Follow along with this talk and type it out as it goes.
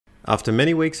After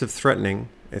many weeks of threatening,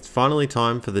 it's finally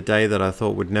time for the day that I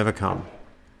thought would never come.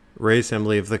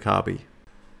 Reassembly of the Carby.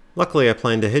 Luckily I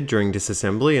planned ahead during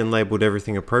disassembly and labelled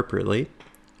everything appropriately.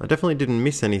 I definitely didn't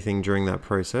miss anything during that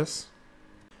process.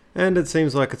 And it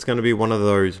seems like it's going to be one of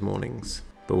those mornings.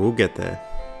 But we'll get there.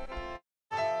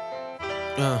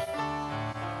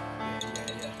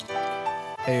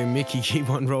 Hey Mickey,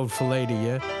 keep on road for later,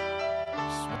 yeah?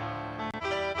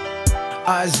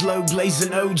 Eyes low,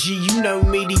 blazing OG, you know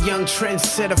me, the young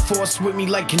trendsetter, force with me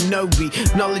like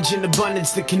Kenobi. Knowledge in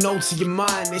abundance that can alter your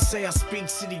mind. They say I speak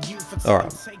to the youth.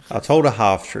 Alright, I told a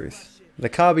half-truth. The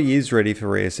Carby is ready for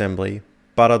reassembly,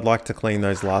 but I'd like to clean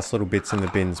those last little bits in the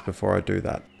bins before I do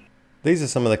that. These are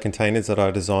some of the containers that I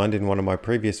designed in one of my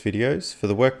previous videos for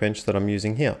the workbench that I'm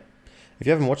using here. If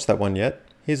you haven't watched that one yet,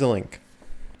 here's a link.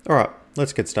 Alright,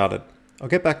 let's get started. I'll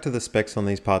get back to the specs on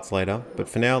these parts later, but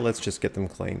for now let's just get them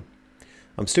clean.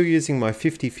 I'm still using my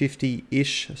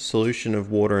 50-50-ish solution of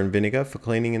water and vinegar for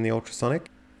cleaning in the ultrasonic.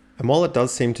 And while it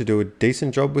does seem to do a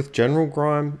decent job with general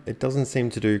grime, it doesn't seem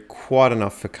to do quite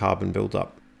enough for carbon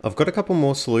buildup. I've got a couple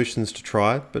more solutions to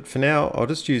try, but for now I'll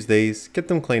just use these, get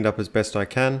them cleaned up as best I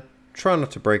can, try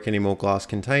not to break any more glass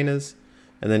containers,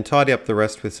 and then tidy up the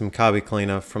rest with some Carby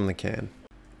cleaner from the can.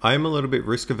 I am a little bit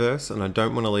risk averse and I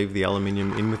don't want to leave the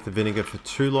aluminium in with the vinegar for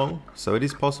too long, so it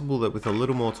is possible that with a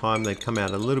little more time they'd come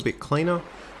out a little bit cleaner,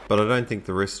 but I don't think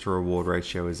the risk to reward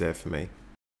ratio is there for me.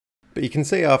 But you can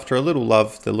see after a little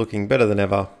love they're looking better than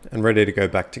ever and ready to go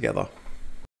back together.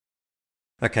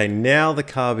 Okay, now the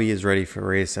Carby is ready for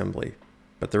reassembly,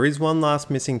 but there is one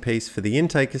last missing piece for the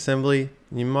intake assembly.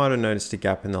 You might have noticed a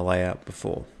gap in the layout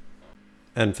before.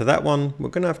 And for that one, we're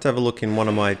going to have a look in one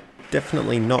of my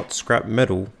definitely not scrap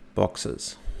metal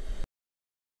boxes.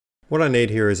 What I need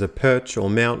here is a perch or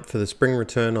mount for the spring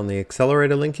return on the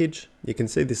accelerator linkage. You can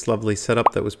see this lovely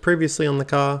setup that was previously on the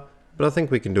car, but I think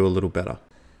we can do a little better.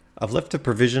 I've left a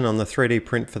provision on the 3D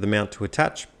print for the mount to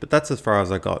attach, but that's as far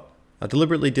as I got. I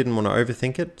deliberately didn't want to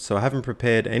overthink it, so I haven't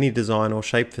prepared any design or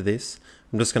shape for this.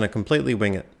 I'm just going to completely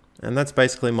wing it. And that's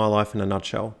basically my life in a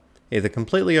nutshell. Either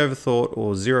completely overthought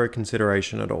or zero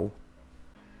consideration at all.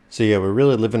 So yeah, we're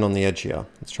really living on the edge here.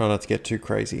 Let's try not to get too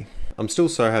crazy. I'm still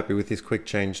so happy with this quick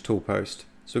change tool post.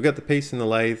 So we'll get the piece in the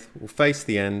lathe, we'll face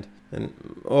the end, and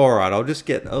alright, I'll just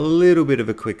get a little bit of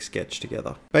a quick sketch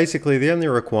together. Basically, the only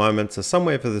requirements are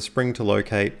somewhere for the spring to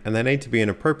locate, and they need to be an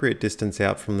appropriate distance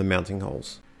out from the mounting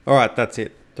holes. Alright, that's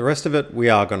it. The rest of it, we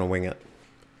are going to wing it.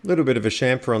 A little bit of a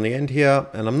chamfer on the end here,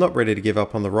 and I'm not ready to give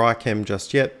up on the Rychem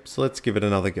just yet, so let's give it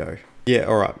another go. Yeah,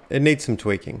 alright, it needs some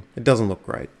tweaking. It doesn't look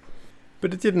great.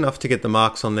 But it did enough to get the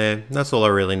marks on there, that's all I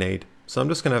really need. So I'm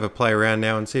just going to have a play around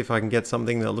now and see if I can get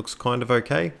something that looks kind of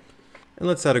okay. And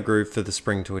let's add a groove for the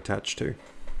spring to attach to.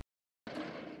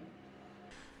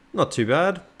 Not too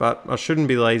bad, but I shouldn't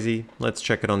be lazy. Let's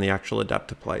check it on the actual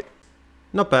adapter plate.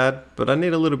 Not bad, but I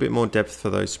need a little bit more depth for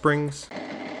those springs.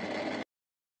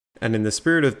 And in the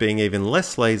spirit of being even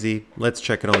less lazy, let's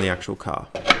check it on the actual car.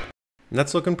 And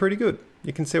that's looking pretty good.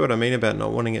 You can see what I mean about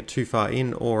not wanting it too far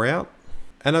in or out.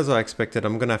 And as I expected,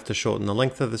 I'm going to have to shorten the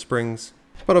length of the springs,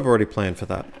 but I've already planned for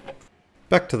that.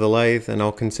 Back to the lathe, and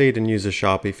I'll concede and use a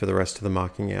Sharpie for the rest of the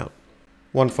marking out.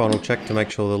 One final check to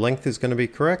make sure the length is going to be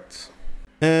correct.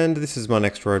 And this is my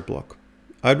next roadblock.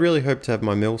 I'd really hoped to have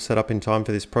my mill set up in time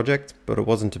for this project, but it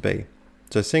wasn't to be.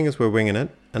 So seeing as we're winging it,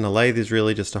 and a lathe is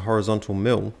really just a horizontal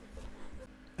mill,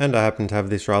 and I happen to have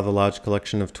this rather large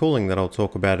collection of tooling that I'll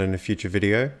talk about in a future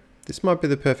video, this might be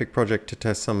the perfect project to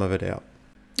test some of it out.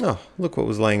 Oh, look what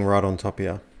was laying right on top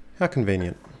here. How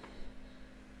convenient.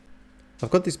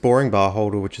 I've got this boring bar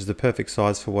holder which is the perfect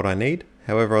size for what I need,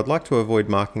 however I'd like to avoid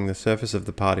marking the surface of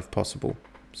the part if possible.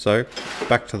 So,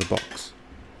 back to the box.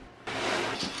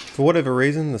 For whatever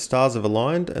reason, the stars have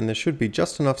aligned and there should be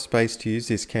just enough space to use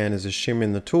this can as a shim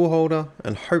in the tool holder,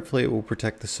 and hopefully it will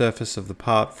protect the surface of the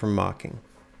part from marking.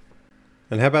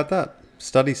 And how about that?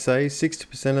 Studies say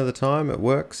 60% of the time it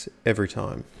works every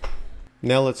time.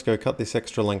 Now let's go cut this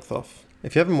extra length off.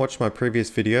 If you haven't watched my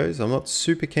previous videos, I'm not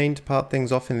super keen to part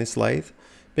things off in this lathe.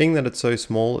 Being that it's so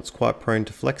small, it's quite prone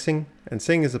to flexing, and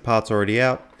seeing as the part's already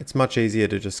out, it's much easier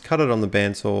to just cut it on the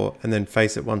bandsaw and then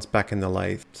face it once back in the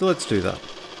lathe. So let's do that.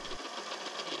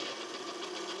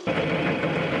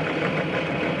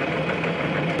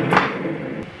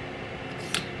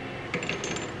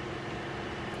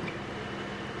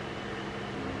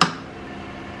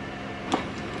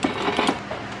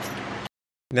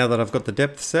 Now that I've got the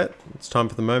depth set, it's time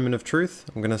for the moment of truth.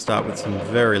 I'm going to start with some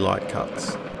very light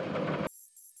cuts.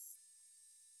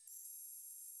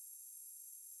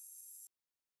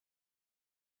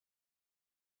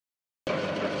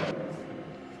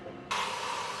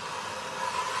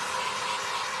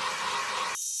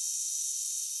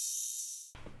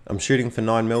 I'm shooting for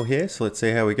 9mm here, so let's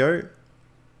see how we go.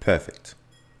 Perfect.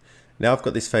 Now I've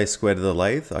got this face square to the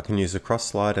lathe, I can use a cross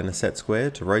slide and a set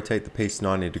square to rotate the piece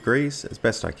 90 degrees as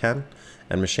best I can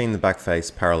and machine the back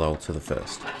face parallel to the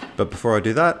first. But before I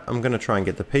do that, I'm going to try and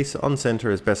get the piece on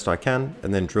center as best I can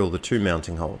and then drill the 2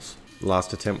 mounting holes.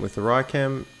 Last attempt with the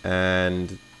Rycam,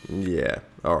 and yeah,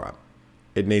 alright.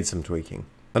 It needs some tweaking.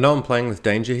 I know I'm playing with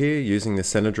danger here using the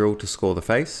center drill to score the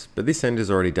face, but this end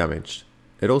is already damaged.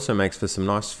 It also makes for some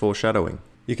nice foreshadowing.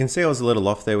 You can see I was a little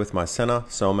off there with my center,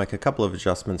 so I'll make a couple of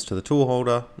adjustments to the tool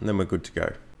holder and then we're good to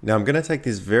go. Now I'm going to take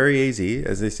this very easy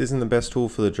as this isn't the best tool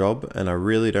for the job and I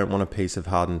really don't want a piece of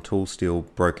hardened tool steel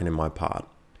broken in my part.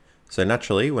 So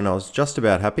naturally, when I was just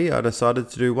about happy, I decided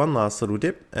to do one last little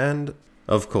dip and,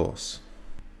 of course.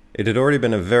 It had already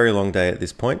been a very long day at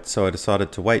this point, so I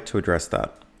decided to wait to address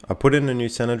that. I put in a new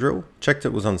center drill, checked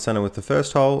it was on center with the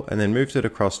first hole, and then moved it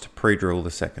across to pre-drill the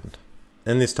second.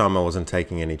 And this time I wasn't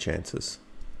taking any chances.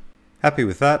 Happy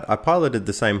with that, I piloted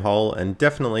the same hole and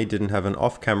definitely didn't have an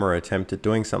off-camera attempt at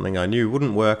doing something I knew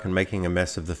wouldn't work and making a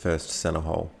mess of the first center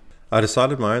hole. I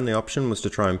decided my only option was to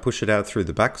try and push it out through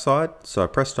the back side, so I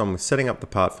pressed on with setting up the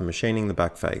part for machining the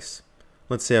back face.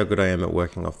 Let's see how good I am at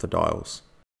working off the dials.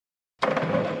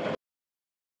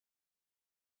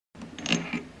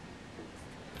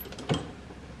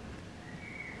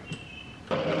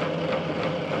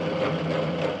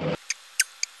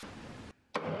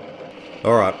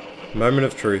 Alright, moment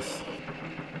of truth.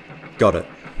 Got it.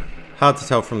 Hard to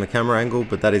tell from the camera angle,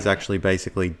 but that is actually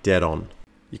basically dead on.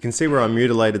 You can see where I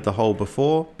mutilated the hole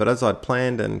before, but as I'd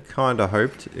planned and kinda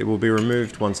hoped, it will be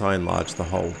removed once I enlarge the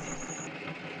hole.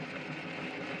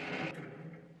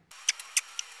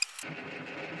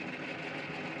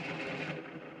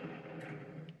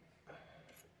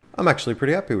 I'm actually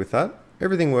pretty happy with that.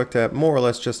 Everything worked out more or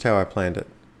less just how I planned it.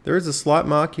 There is a slight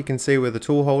mark you can see where the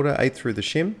tool holder ate through the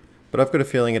shim, but I've got a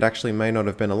feeling it actually may not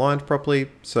have been aligned properly,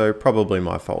 so probably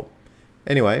my fault.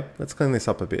 Anyway, let's clean this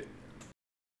up a bit.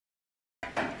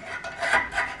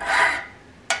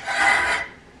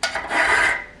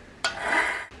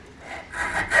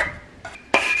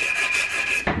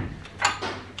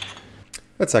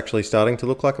 That's actually starting to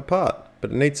look like a part,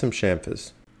 but it needs some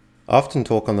chamfers. I often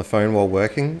talk on the phone while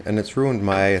working, and it's ruined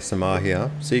my ASMR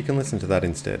here, so you can listen to that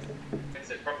instead.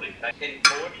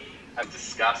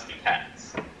 Disgusting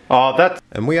hats. Oh, that's...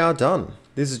 And we are done.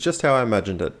 This is just how I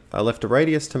imagined it. I left a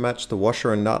radius to match the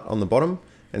washer and nut on the bottom,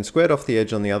 and squared off the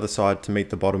edge on the other side to meet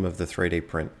the bottom of the 3D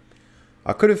print.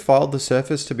 I could have filed the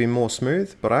surface to be more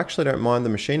smooth, but I actually don't mind the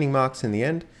machining marks in the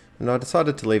end, and I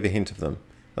decided to leave a hint of them.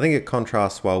 I think it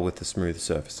contrasts well with the smooth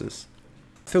surfaces.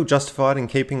 I feel justified in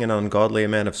keeping an ungodly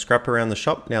amount of scrap around the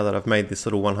shop now that I've made this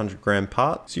little 100-gram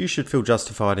part, so you should feel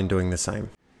justified in doing the same.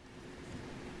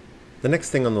 The next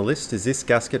thing on the list is this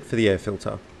gasket for the air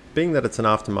filter. Being that it's an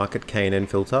aftermarket K&N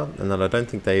filter, and that I don't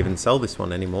think they even sell this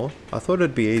one anymore, I thought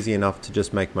it'd be easy enough to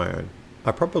just make my own.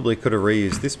 I probably could have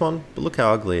reused this one, but look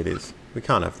how ugly it is. We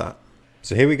can't have that.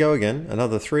 So here we go again,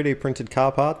 another 3D printed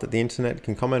car part that the internet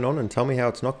can comment on and tell me how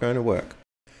it's not going to work.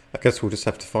 I guess we'll just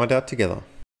have to find out together.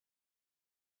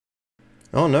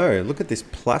 Oh no, look at this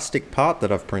plastic part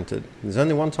that I've printed. There's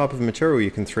only one type of material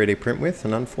you can 3D print with,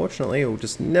 and unfortunately it will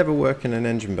just never work in an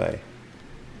engine bay.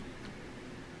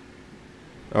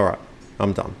 Alright,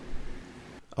 I'm done.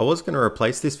 I was going to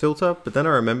replace this filter, but then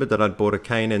I remembered that I'd bought a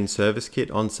K&N service kit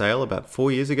on sale about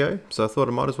 4 years ago, so I thought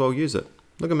I might as well use it.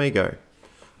 Look at me go.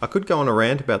 I could go on a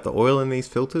rant about the oil in these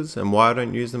filters and why I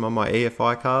don't use them on my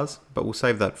EFI cars, but we'll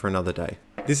save that for another day.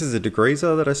 This is a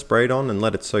degreaser that I sprayed on and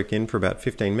let it soak in for about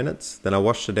 15 minutes, then I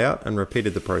washed it out and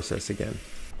repeated the process again.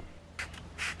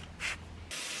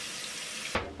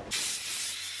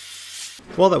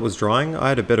 While that was drying, I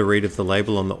had a better read of the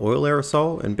label on the oil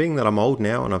aerosol, and being that I'm old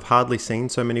now and I've hardly seen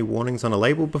so many warnings on a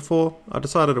label before, I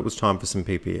decided it was time for some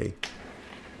PPE.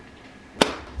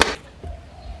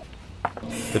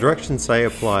 The directions say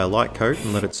apply a light coat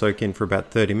and let it soak in for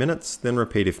about 30 minutes, then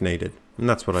repeat if needed, and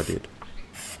that's what I did.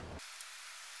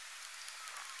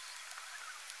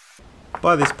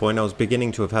 By this point I was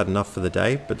beginning to have had enough for the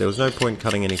day, but there was no point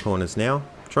cutting any corners now.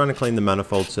 Trying to clean the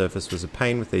manifold surface was a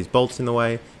pain with these bolts in the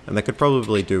way, and they could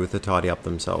probably do with a tidy up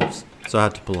themselves, so I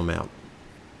had to pull them out.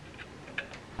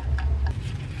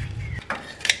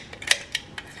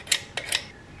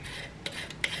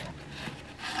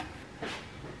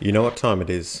 You know what time it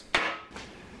is.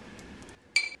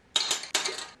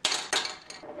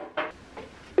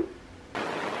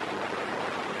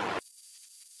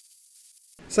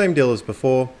 Same deal as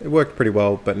before, it worked pretty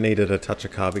well but needed a touch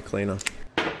of carby cleaner.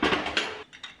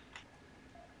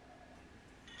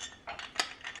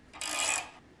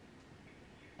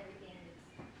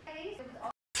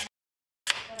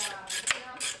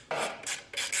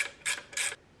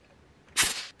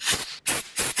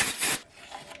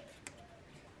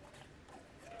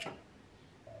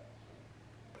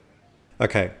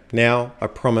 Okay, now I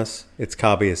promise it's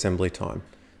carby assembly time.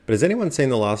 But has anyone seen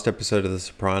the last episode of The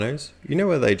Sopranos? You know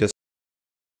where they just...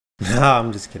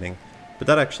 I'm just kidding. But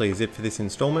that actually is it for this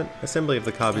installment. Assembly of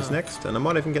the carb is next, and I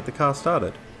might even get the car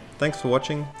started. Thanks for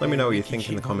watching. Let me know what you think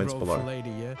in the comments below.